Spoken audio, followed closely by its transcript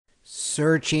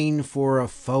Searching for a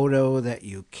photo that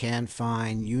you can't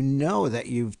find. You know that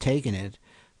you've taken it,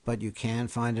 but you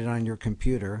can't find it on your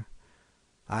computer.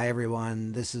 Hi,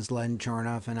 everyone. This is Len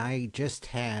Charnoff, and I just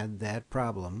had that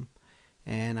problem,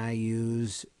 and I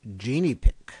use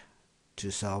Ginipic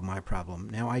to solve my problem.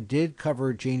 Now, I did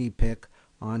cover Ginipic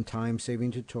on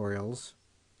time-saving tutorials,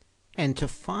 and to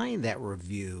find that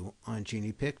review on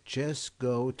Ginipic, just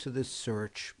go to the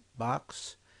search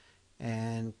box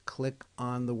and click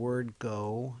on the word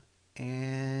go,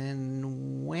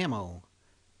 and whammo,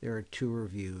 there are two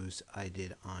reviews I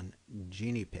did on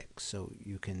Ginipic, so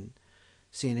you can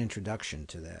see an introduction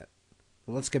to that.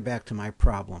 Well, let's get back to my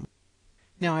problem.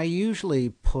 Now, I usually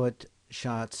put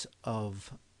shots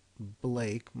of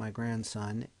Blake, my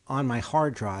grandson, on my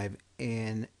hard drive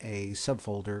in a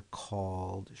subfolder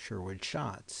called Sherwood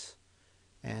Shots.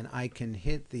 And I can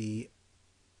hit the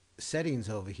settings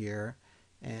over here,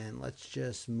 and let's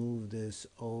just move this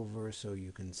over so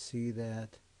you can see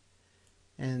that.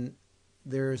 And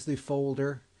there's the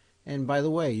folder. And by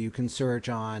the way, you can search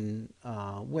on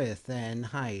width and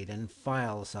height and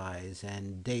file size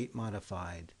and date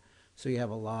modified. So you have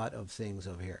a lot of things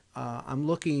over here. I'm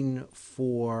looking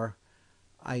for,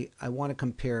 I want to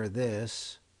compare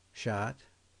this shot.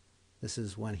 This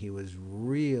is when he was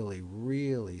really,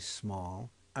 really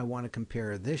small. I want to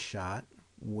compare this shot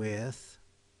with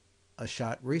a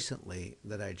shot recently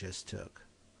that I just took.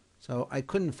 So I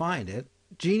couldn't find it.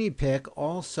 Ginipic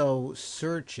also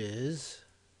searches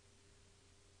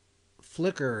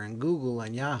Flickr and Google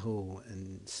and Yahoo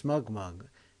and SmugMug.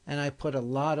 And I put a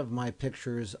lot of my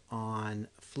pictures on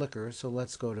Flickr, so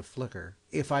let's go to Flickr.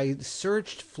 If I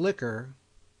searched Flickr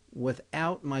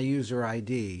without my user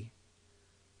ID,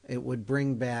 it would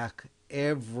bring back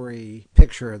every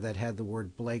picture that had the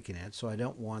word Blake in it, so I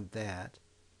don't want that.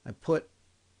 I put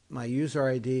my user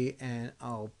ID and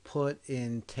I'll put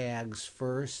in tags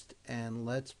first, and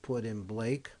let's put in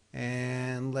Blake,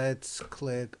 and let's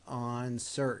click on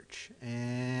search,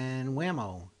 and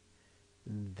whammo,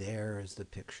 there's the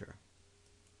picture.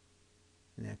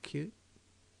 Isn't that cute?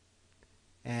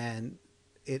 And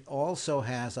it also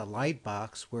has a light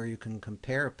box where you can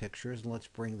compare pictures. Let's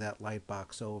bring that light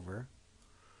box over.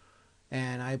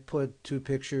 And I put three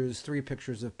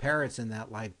pictures of parrots in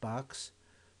that light box.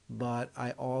 But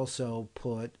I also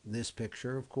put this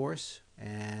picture, of course,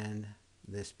 and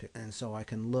this picture. And so I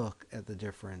can look at the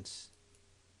difference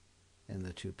in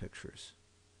the two pictures.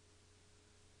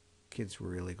 Kids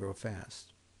really grow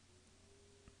fast.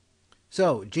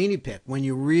 So, Ginipic, when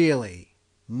you really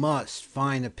must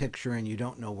find a picture and you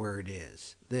don't know where it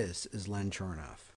is, this is Len Charnoff.